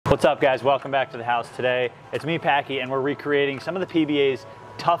What's up, guys? Welcome back to the house today. It's me, Packy, and we're recreating some of the PBA's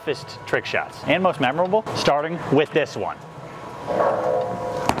toughest trick shots and most memorable, starting with this one,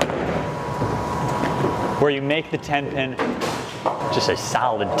 where you make the 10-pin, just a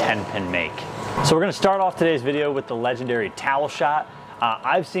solid 10-pin make. So we're gonna start off today's video with the legendary towel shot.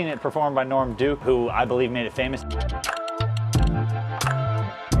 I've seen it performed by Norm Duke, who I believe made it famous.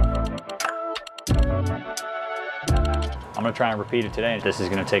 I'm gonna try and repeat it today. This is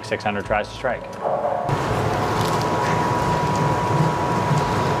gonna take 600 tries to strike.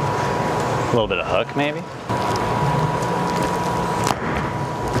 A little bit of hook, maybe.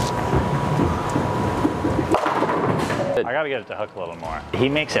 I gotta get it to hook a little more. He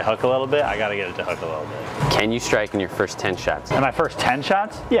makes it hook a little bit, I gotta get it to hook a little bit. Can you strike in your first 10 shots? In my first 10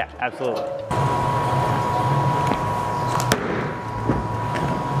 shots? Yeah, absolutely.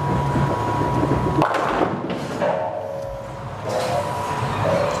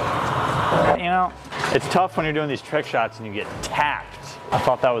 You know, it's tough when you're doing these trick shots and you get tapped. I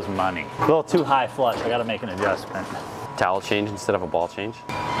thought that was money. A little too high flush, I gotta make an adjustment. Towel change instead of a ball change?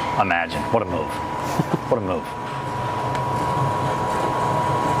 Imagine, what a move. What a move.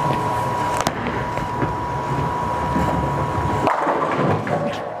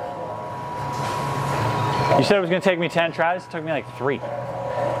 You said it was gonna take me 10 tries, it took me like 3.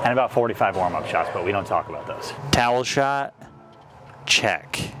 And about 45 warm-up shots, but we don't talk about those. Towel shot,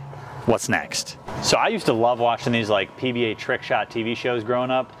 check. What's next? So I used to love watching these like PBA trick shot TV shows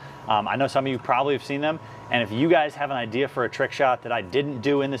growing up. I know some of you probably have seen them. And if you guys have an idea for a trick shot that I didn't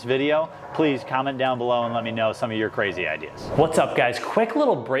do in this video, please comment down below and let me know some of your crazy ideas. What's up, guys? Quick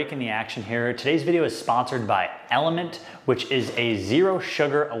little break in the action here. Today's video is sponsored by Element, which is a zero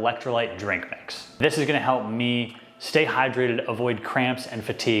sugar electrolyte drink mix. This is gonna help me stay hydrated, avoid cramps and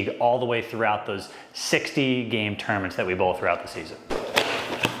fatigue all the way throughout those 60 game tournaments that we bowl throughout the season.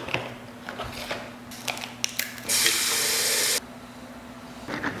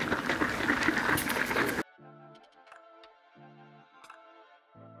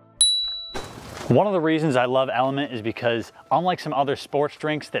 One of the reasons I love Element is because unlike some other sports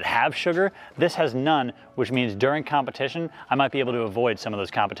drinks that have sugar, this has none, which means during competition, I might be able to avoid some of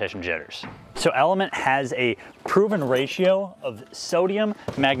those competition jitters. So Element has a proven ratio of sodium,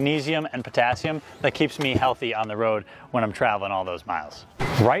 magnesium, and potassium that keeps me healthy on the road when I'm traveling all those miles.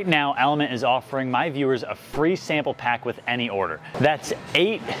 Right now, Element is offering my viewers a free sample pack with any order. That's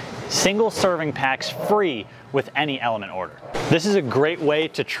 8 single serving packs free with any Element order. This is a great way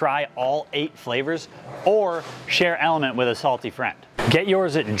to try all 8 flavors or share Element with a salty friend. Get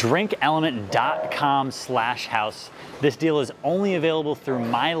yours at drinkelement.com/house. This deal is only available through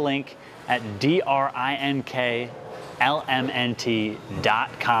my link at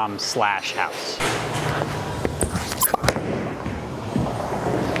drinklmnt.com/house.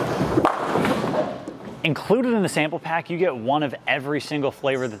 Included in the sample pack, you get one of every single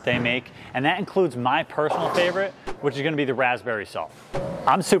flavor that they make, and that includes my personal favorite, which is gonna be the raspberry salt.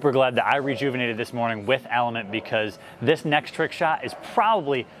 I'm super glad that I rejuvenated this morning with Element because this next trick shot is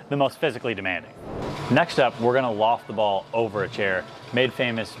probably the most physically demanding. Next up, we're gonna loft the ball over a chair, made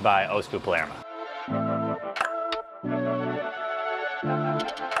famous by Osku Palermo.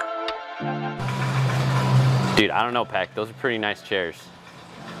 Dude, I don't know, Pack. Those are pretty nice chairs.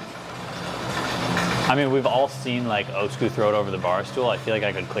 I mean, we've all seen like Osku throw it over the bar stool. I feel like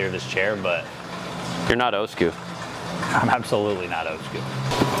I could clear this chair, but You're not Osku. I'm absolutely not Osku.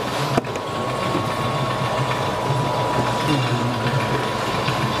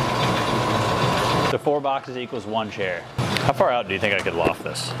 So 4 boxes equals 1 chair. How far out do you think I could loft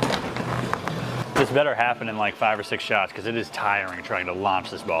this? This better happen in like 5 or 6 shots because it is tiring trying to launch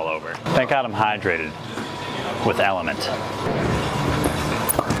this ball over. Thank God I'm hydrated with Element.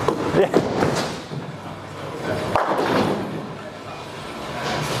 Yeah.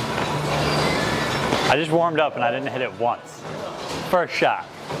 I just warmed up and I didn't hit it once. First shot.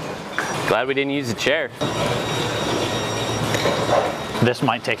 Glad we didn't use a chair. This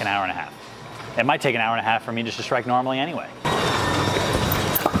might take an hour and a half. It might take an hour and a half for me just to strike normally anyway.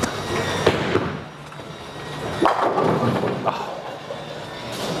 Oh.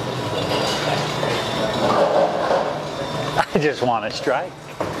 I just want to strike.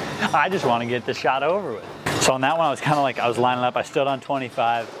 I just want to get the shot over with. So on that one, I was kind of like, I was lining up, I stood on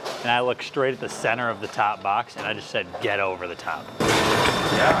 25, and I looked straight at the center of the top box, and I just said, get over the top.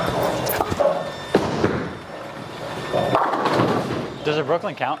 Yeah. Does a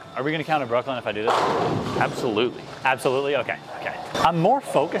Brooklyn count? Are we gonna count a Brooklyn if I do this? Absolutely. Absolutely, okay. I'm more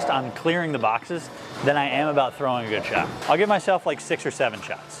focused on clearing the boxes than I am about throwing a good shot. I'll give myself like 6 or 7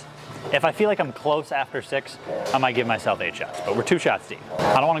 shots. If I feel like I'm close after 6, I might give myself 8 shots, but we're 2 shots deep.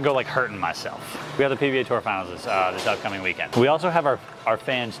 I don't want to go like hurting myself. We have the PBA Tour Finals this upcoming weekend. We also have our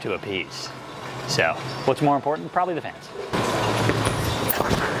fans to appease. So, what's more important? Probably the fans.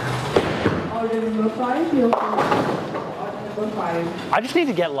 Order number 5, your order number 5. I just need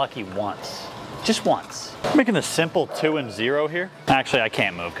to get lucky once. Just once. I'm making a simple 2 and 0 here. Actually, I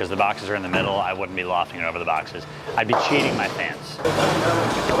can't move because the boxes are in the middle. I wouldn't be lofting it over the boxes. I'd be cheating my fans.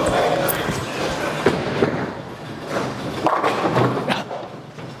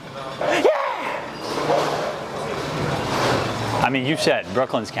 Yeah! I mean, you said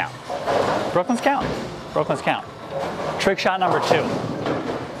Brooklyn's count. Brooklyn's count. Brooklyn's count. Trick shot number 2.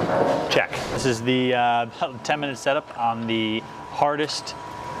 Check. This is the 10-minute setup on the hardest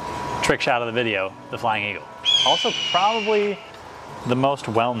trick shot of the video, the Flying Eagle. Also probably the most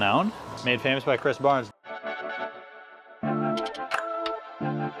well-known, made famous by Chris Barnes.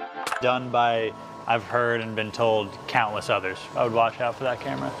 Done by, I've heard and been told, countless others. I would watch out for that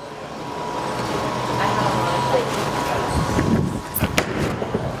camera.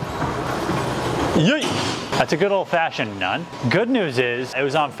 Yay! That's a good old-fashioned none. Good news is, it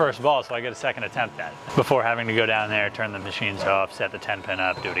was on first ball, so I get a second attempt at it. Before having to go down there, turn the machines off, set the 10 pin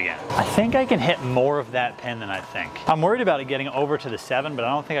up, do it again. I think I can hit more of that pin than I think. I'm worried about it getting over to the 7, but I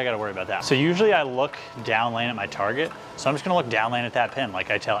don't think I gotta worry about that. So usually I look down lane at my target, so I'm just gonna look down lane at that pin,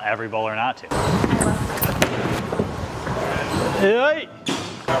 like I tell every bowler not to. Yay!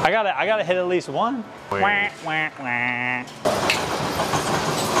 I gotta hit at least one. Wah, wah, wah.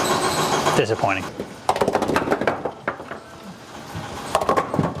 Disappointing.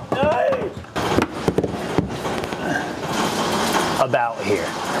 About here.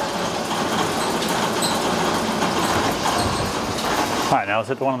 All right, now let's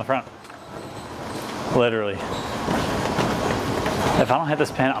hit the one on the front. Literally. If I don't hit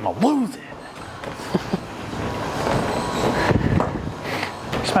this pin, I'm gonna lose it.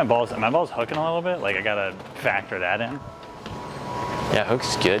 My ball's hooking a little bit. Like I gotta factor that in. Yeah,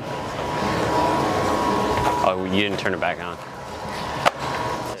 hook's good. Oh, you didn't turn it back on.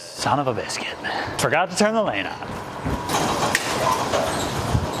 Son of a biscuit. Forgot to turn the lane on.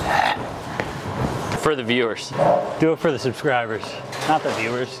 For the viewers. Do it for the subscribers, not the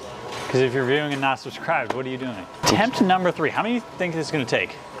viewers. Because if you're viewing and not subscribed, what are you doing? Attempt number 3. How many do you think this is gonna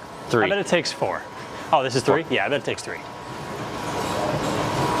take? 3. I bet it takes 4. Oh, this is 3? Yeah, I bet it takes 3.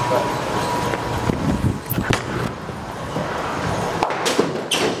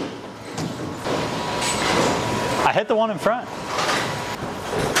 I hit the one in front.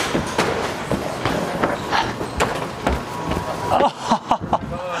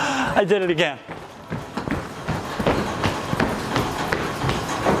 Oh, I did it again.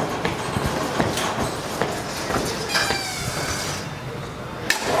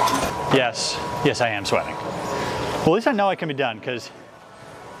 Yes, I am sweating. Well, at least I know it can be done because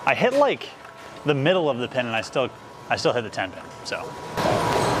I hit like the middle of the pin and I still hit the 10 pin, so.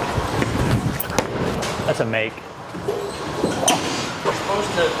 That's a make. You're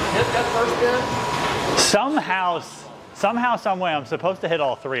supposed to hit that first pin? Somehow, some way, I'm supposed to hit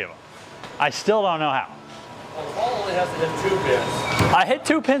all 3 of them. I still don't know how. Well, the ball only has to hit 2 pins. I hit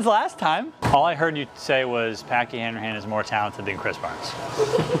 2 pins last time. All I heard you say was Packy Hanrahan is more talented than Chris Barnes.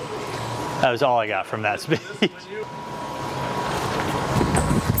 That was all I got from that speech.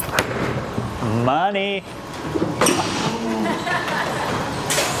 Money.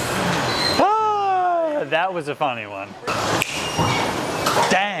 That was a funny one.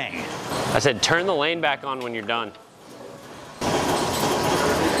 Dang. I said turn the lane back on when you're done.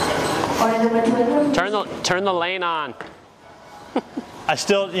 Turn the lane on. I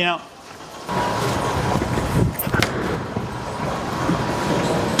still, you know.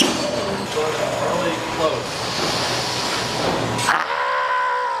 Really close.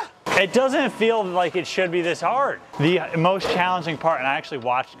 It doesn't feel like it should be this hard. The most challenging part, and I actually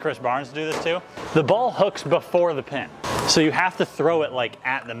watched Chris Barnes do this too, the ball hooks before the pin. So you have to throw it like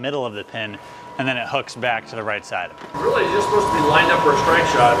at the middle of the pin, and then it hooks back to the right side of it. Really, you're supposed to be lined up for a strike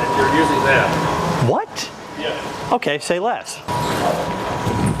shot if you're using that. What? Yeah. Okay, say less.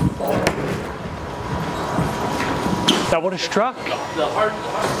 That would have struck.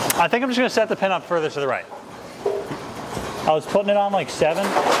 I think I'm just gonna set the pin up further to the right. I was putting it on like 7.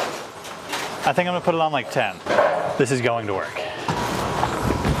 I think I'm gonna put it on like 10. This is going to work.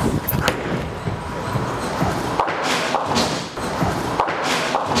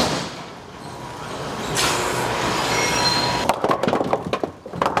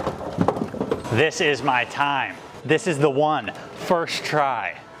 This is my time. This is the one. First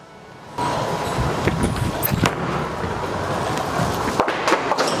try.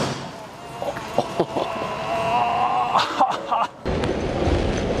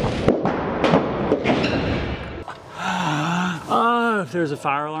 if there's a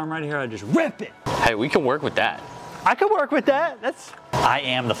fire alarm right here, I'd just rip it. Hey, we can work with that. I could work with that. I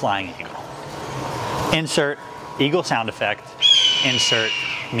am the flying eagle. Insert eagle sound effect. Insert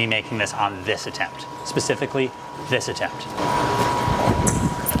me making this on this attempt. Specifically, this attempt.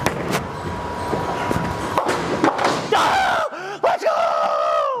 Ah! Let's go! Let's go!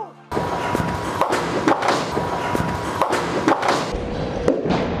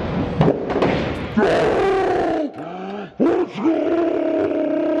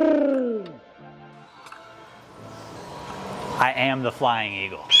 I am the flying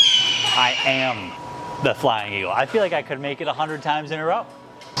eagle. I am the flying eagle. I feel like I could make it 100 times in a row.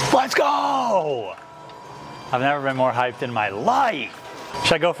 Let's go! I've never been more hyped in my life.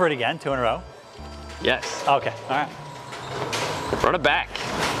 Should I go for it again, 2 in a row? Yes. Okay, all right. Run it back.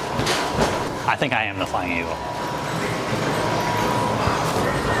 I think I am the flying eagle.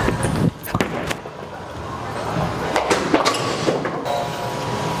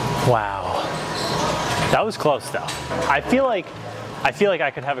 Wow. That was close though. I feel like I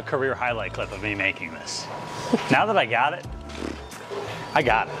could have a career highlight clip of me making this. Now that I got it, I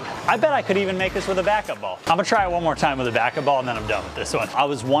got it. I bet I could even make this with a backup ball. I'm gonna try it one more time with a backup ball and then I'm done with this one. I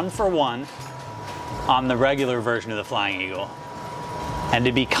was 1 for 1 on the regular version of the Flying Eagle. And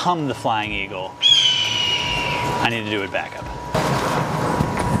to become the Flying Eagle, I need to do it backup.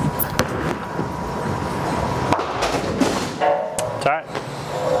 It's all right.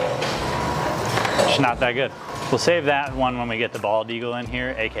 It's not that good. We'll save that one when we get the bald eagle in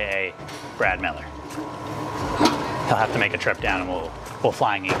here, AKA Brad Miller. He'll have to make a trip down and we'll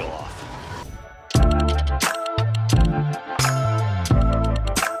Flying Eagle off.